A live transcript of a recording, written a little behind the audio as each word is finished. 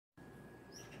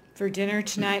For dinner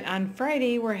tonight on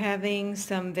Friday, we're having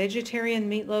some vegetarian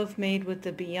meatloaf made with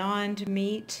the Beyond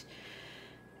meat,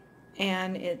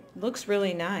 and it looks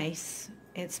really nice.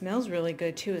 It smells really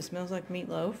good too. It smells like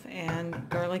meatloaf, and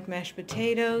garlic mashed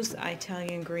potatoes,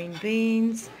 Italian green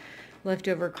beans,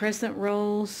 leftover crescent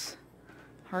rolls,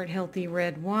 heart-healthy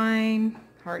red wine,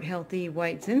 heart-healthy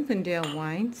white Zinfandel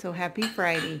wine. So happy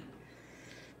Friday.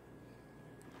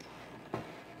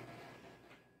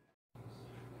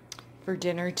 For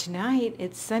dinner tonight,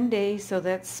 it's Sunday, so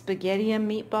that's spaghetti and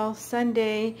meatball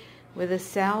Sunday with a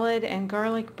salad and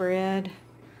garlic bread.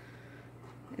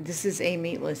 This is a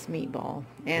meatless meatball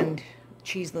and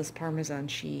cheeseless Parmesan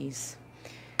cheese.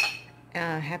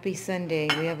 Happy Sunday.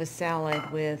 We have a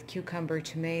salad with cucumber,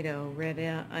 tomato, red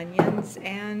onions,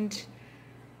 and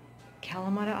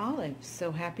Kalamata olives.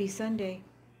 So happy Sunday.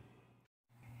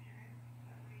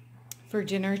 For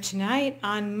dinner tonight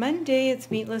on Monday,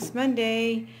 it's Meatless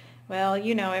Monday. Well,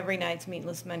 you know, every night's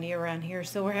Meatless Monday around here.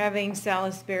 So we're having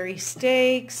Salisbury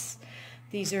steaks.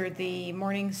 These are the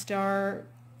Morningstar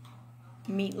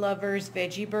Meat Lovers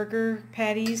veggie burger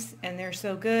patties, and they're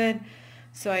so good.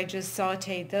 So I just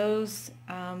sauteed those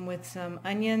with some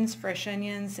onions, fresh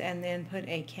onions, and then put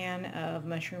a can of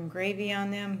mushroom gravy on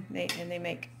them. They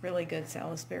make really good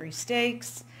Salisbury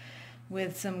steaks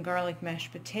with some garlic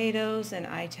mashed potatoes and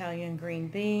Italian green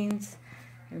beans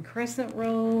and crescent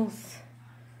rolls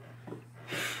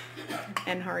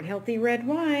and heart-healthy red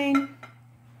wine.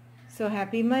 So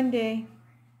happy Monday.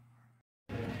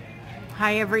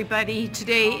 Hi everybody,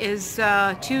 today is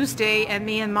Tuesday, and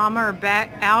me and Mama are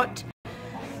back out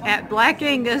at Black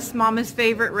Angus, Mama's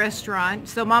favorite restaurant.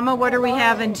 So Mama, what are we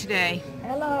having today?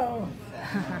 Hello.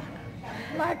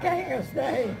 Black Angus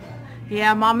Day.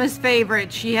 Yeah, Mama's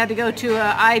favorite. She had to go to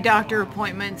an eye doctor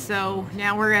appointment, so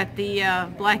now we're at the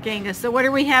Black Angus. So what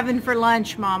are we having for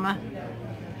lunch, Mama?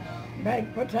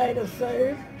 Baked potato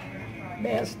soup,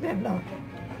 best in the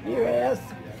U.S.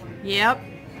 Yep.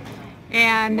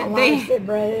 And Molasses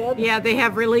bread. Yeah, they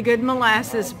have really good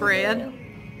molasses bread.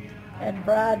 And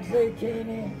fried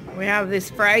zucchini. We have this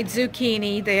fried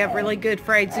zucchini. They have really good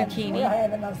fried And zucchini. we're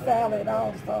having a salad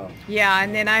also. Yeah,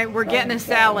 and then we're getting a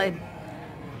salad.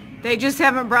 They just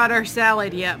haven't brought our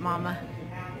salad yet, Mama.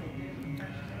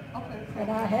 And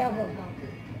I have a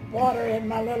water in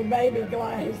my little baby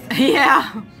glass.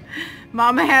 Yeah.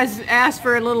 Mama has asked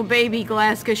for a little baby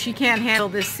glass because she can't handle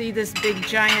this. See this big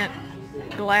giant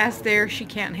glass there? She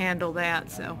can't handle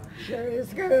that, so. Sure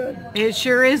is good. It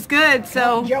sure is good,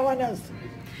 so. Come join us.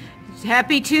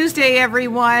 Happy Tuesday,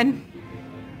 everyone.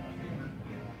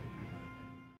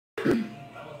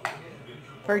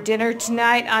 For dinner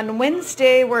tonight on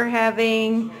Wednesday, we're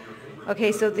having,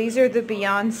 okay, so these are the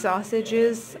Beyond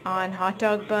sausages on hot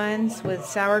dog buns with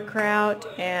sauerkraut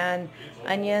and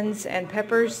onions and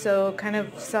peppers, so kind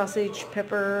of sausage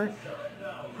pepper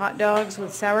hot dogs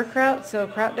with sauerkraut, so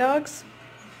kraut dogs,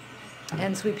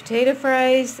 and sweet potato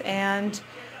fries and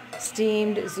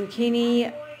steamed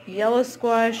zucchini, yellow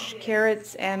squash,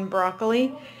 carrots, and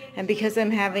broccoli. And because I'm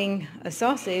having a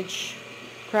sausage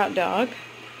kraut dog,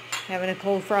 having a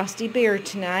cold frosty beer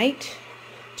tonight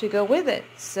to go with it.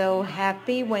 So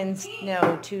happy Wednesday,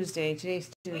 no, Tuesday. Today's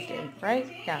Tuesday, right?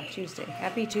 Yeah, Tuesday.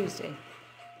 Happy Tuesday.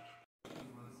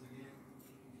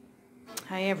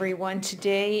 Hi everyone,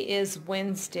 today is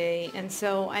Wednesday, and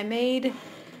so I made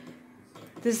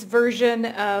this version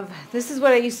of, this is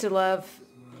what I used to love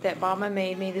that Mama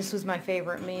made me. This was my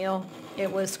favorite meal. It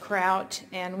was kraut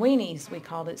and weenies, we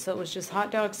called it. So it was just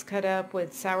hot dogs cut up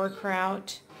with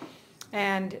sauerkraut,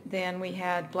 and then we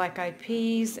had black-eyed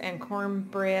peas and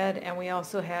cornbread, and we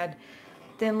also had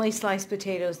thinly sliced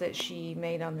potatoes that she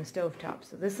made on the stovetop.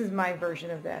 So this is my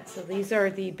version of that. So these are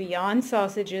the Beyond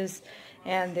sausages,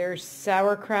 and there's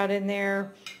sauerkraut in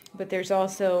there, but there's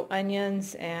also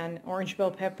onions and orange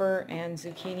bell pepper and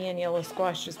zucchini and yellow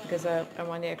squash just because I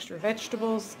wanted extra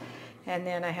vegetables. And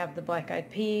then I have the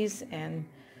black-eyed peas, and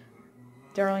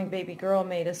darling baby girl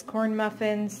made us corn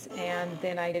muffins, and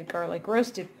then I did garlic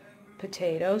roasted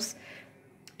potatoes.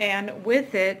 And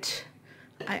with it,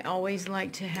 I always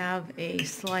like to have a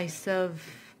slice of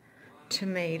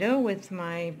tomato with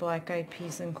my black-eyed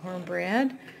peas and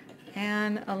cornbread,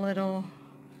 and a little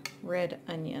red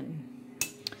onion.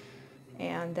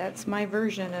 And that's my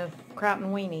version of kraut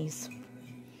and weenies.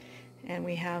 And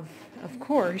we have, of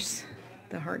course,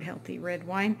 the heart-healthy red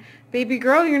wine. Baby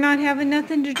girl, you're not having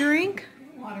nothing to drink?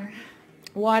 Water.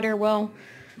 Water, well,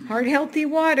 heart-healthy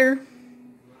water.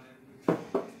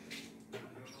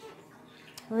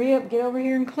 Hurry up, get over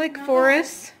here and click for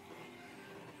us.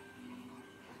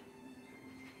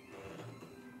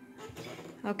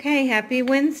 Okay, happy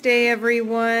Wednesday,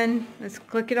 everyone. Let's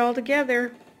click it all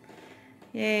together.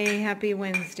 Yay, happy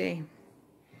Wednesday.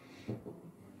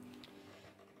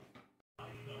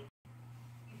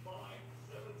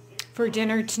 For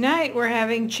dinner tonight, we're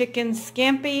having chicken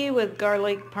scampi with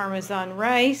garlic parmesan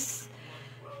rice,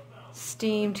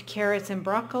 steamed carrots and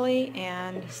broccoli,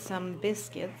 and some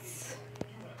biscuits.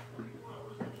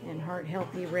 And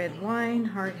heart-healthy red wine,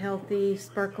 heart-healthy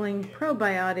sparkling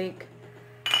probiotic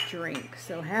drink.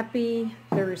 So happy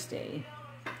Thursday.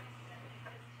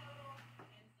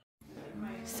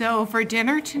 So for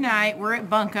dinner tonight, we're at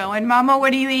Bunko. And Mama,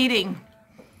 what are you eating?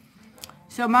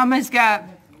 So Mama's got...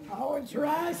 Oh, it's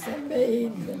rice and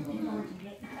beans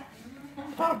and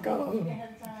taco.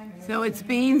 So it's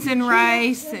beans and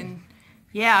rice and,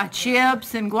 yeah,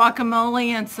 chips and guacamole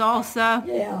and salsa.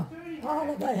 Yeah, all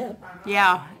of that.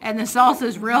 Yeah, and the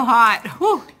salsa's real hot.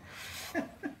 Whew.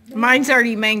 Mine's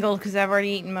already mangled because I've already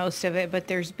eaten most of it, but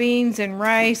there's beans and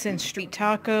rice and street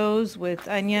tacos with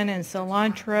onion and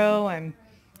cilantro and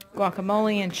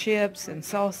guacamole and chips and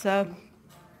salsa.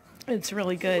 It's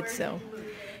really good, so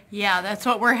yeah, that's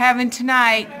what we're having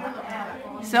tonight.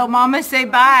 So Mama, say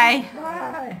bye.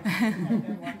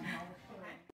 Bye.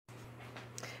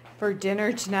 For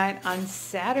dinner tonight on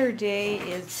Saturday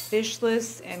is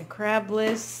fishless and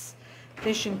crabless,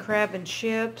 fish and crab and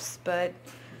chips, but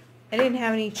I didn't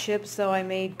have any chips, so I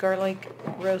made garlic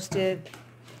roasted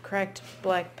cracked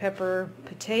black pepper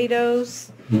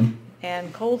potatoes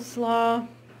and coleslaw.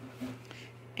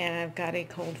 And I've got a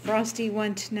cold frosty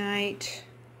one tonight.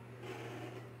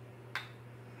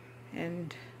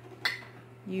 And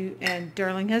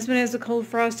darling husband has a cold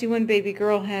frosty one. Baby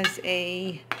girl has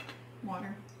a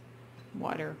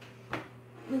water.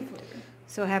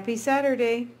 So happy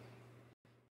Saturday.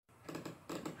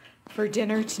 For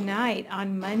dinner tonight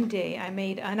on Monday, I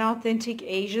made unauthentic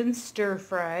Asian stir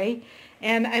fry,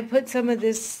 and I put some of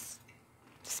this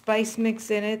spice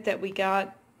mix in it that we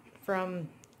got from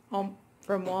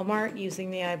Walmart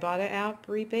using the Ibotta app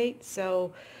rebate.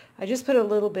 So I just put a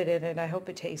little bit in it. I hope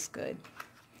it tastes good.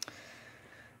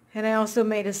 And I also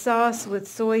made a sauce with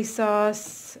soy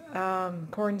sauce,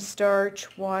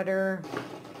 cornstarch, water,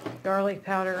 garlic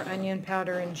powder, onion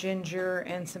powder, and ginger,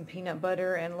 and some peanut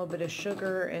butter, and a little bit of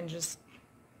sugar, and just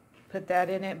put that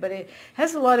in it. But it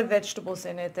has a lot of vegetables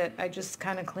in it that I just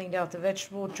kind of cleaned out the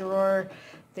vegetable drawer.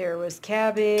 There was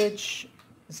cabbage,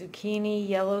 zucchini,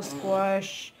 yellow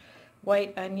squash,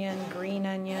 white onion, green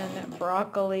onion,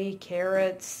 broccoli,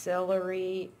 carrots,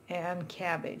 celery, and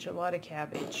cabbage, a lot of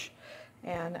cabbage.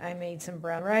 And I made some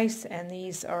brown rice, and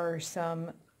these are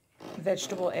some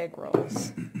vegetable egg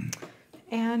rolls.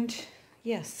 And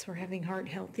yes, we're having heart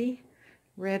healthy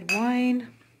red wine,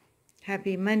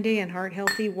 happy Monday, and heart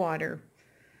healthy water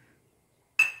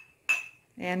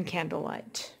and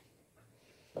candlelight.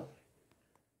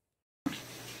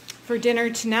 For dinner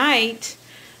tonight,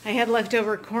 I had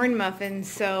leftover corn muffins,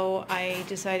 so I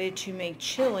decided to make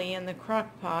chili in the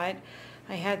crock pot.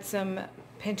 I had some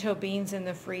pinto beans in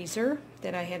the freezer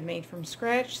that I had made from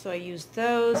scratch, so I used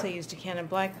those. I used a can of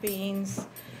black beans,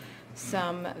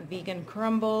 some vegan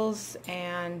crumbles,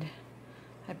 and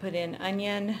I put in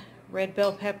onion, red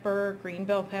bell pepper, green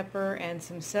bell pepper, and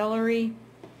some celery,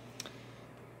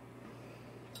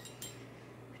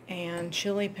 and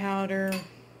chili powder,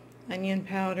 onion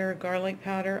powder, garlic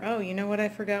powder. Oh, you know what I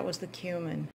forgot was the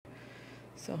cumin.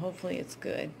 So hopefully it's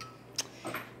good.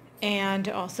 And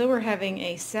also we're having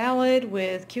a salad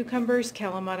with cucumbers,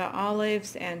 Kalamata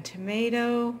olives, and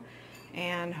tomato,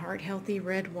 and heart-healthy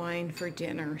red wine for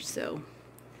dinner. So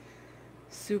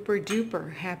super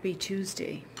duper happy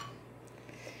Tuesday.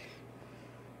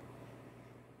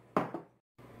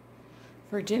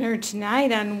 For dinner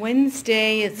tonight on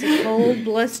Wednesday, it's a cold,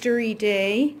 blustery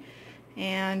day,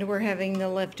 and we're having the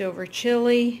leftover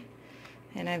chili,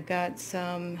 and I've got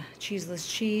some cheeseless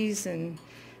cheese and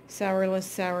sourless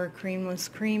sour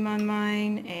creamless cream on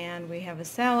mine, and we have a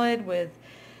salad with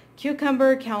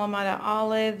cucumber, Kalamata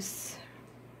olives,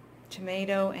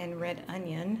 tomato, and red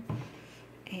onion,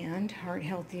 and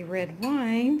heart-healthy red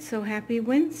wine. So happy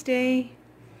Wednesday.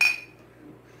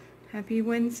 Happy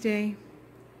Wednesday.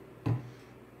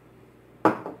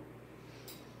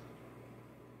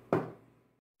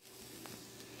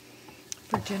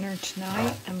 For dinner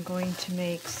tonight, I'm going to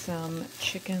make some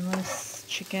chicken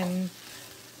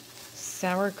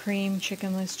sour cream,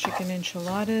 chickenless chicken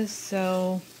enchiladas.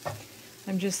 So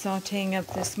I'm just sauteing up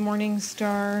this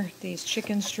Morningstar, these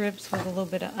chicken strips with a little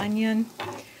bit of onion.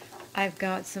 I've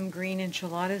got some green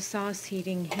enchilada sauce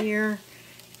heating here,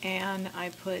 and I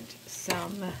put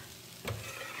some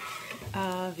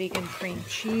vegan cream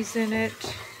cheese in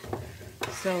it.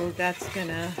 So that's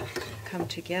gonna come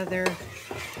together.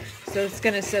 So it's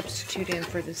going to substitute in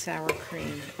for the sour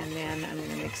cream. And then I'm going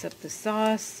to mix up the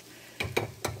sauce.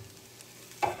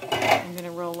 I'm going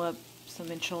to roll up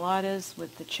some enchiladas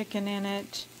with the chicken in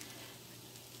it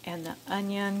and the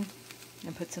onion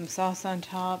and put some sauce on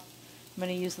top. I'm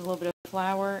going to use a little bit of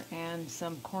flour and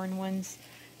some corn ones.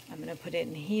 I'm going to put it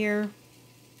in here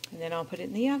and then I'll put it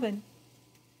in the oven.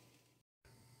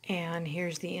 And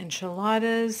here's the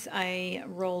enchiladas. I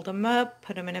rolled them up,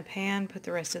 put them in a pan, put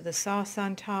the rest of the sauce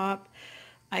on top.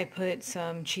 I put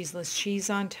some cheeseless cheese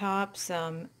on top,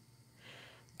 some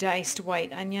diced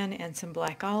white onion, and some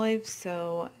black olives.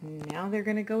 So now they're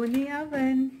going to go in the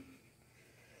oven.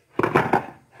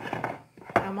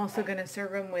 I'm also going to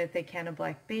serve them with a can of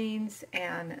black beans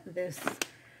and this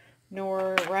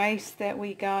Nor rice that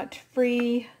we got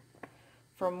free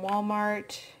from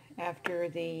Walmart after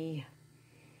the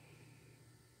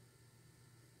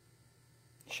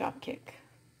shop kick.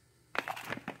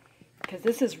 Because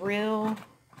this is real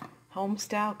home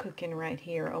style cooking right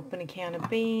here. Open a can of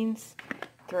beans,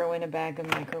 throw in a bag of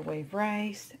microwave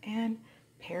rice, and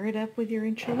pair it up with your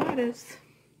enchiladas.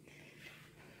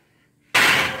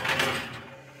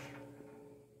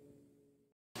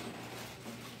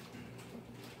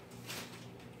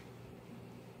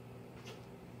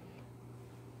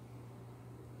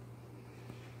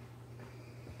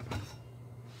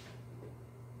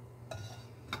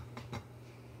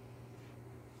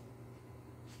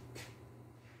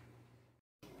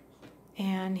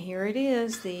 And here it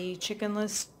is, the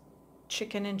chickenless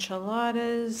chicken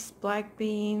enchiladas, black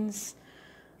beans,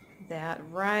 that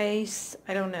rice.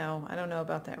 I don't know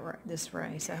about this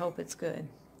rice. I hope it's good.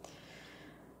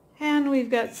 And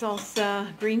we've got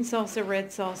salsa, green salsa, red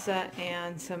salsa,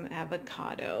 and some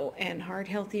avocado and hard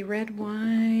healthy red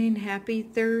wine. Happy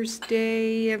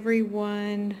Thursday,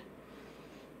 everyone.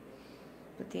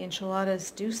 But the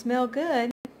enchiladas do smell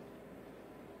good.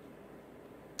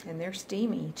 And they're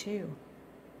steamy too.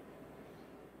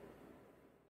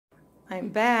 I'm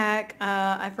back.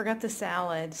 I forgot the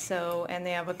salad, and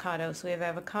the avocado. So we have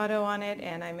avocado on it,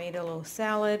 and I made a little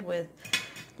salad with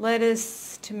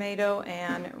lettuce, tomato,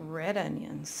 and red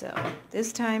onions. So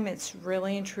this time it's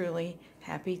really and truly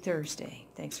happy Thursday.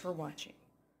 Thanks for watching.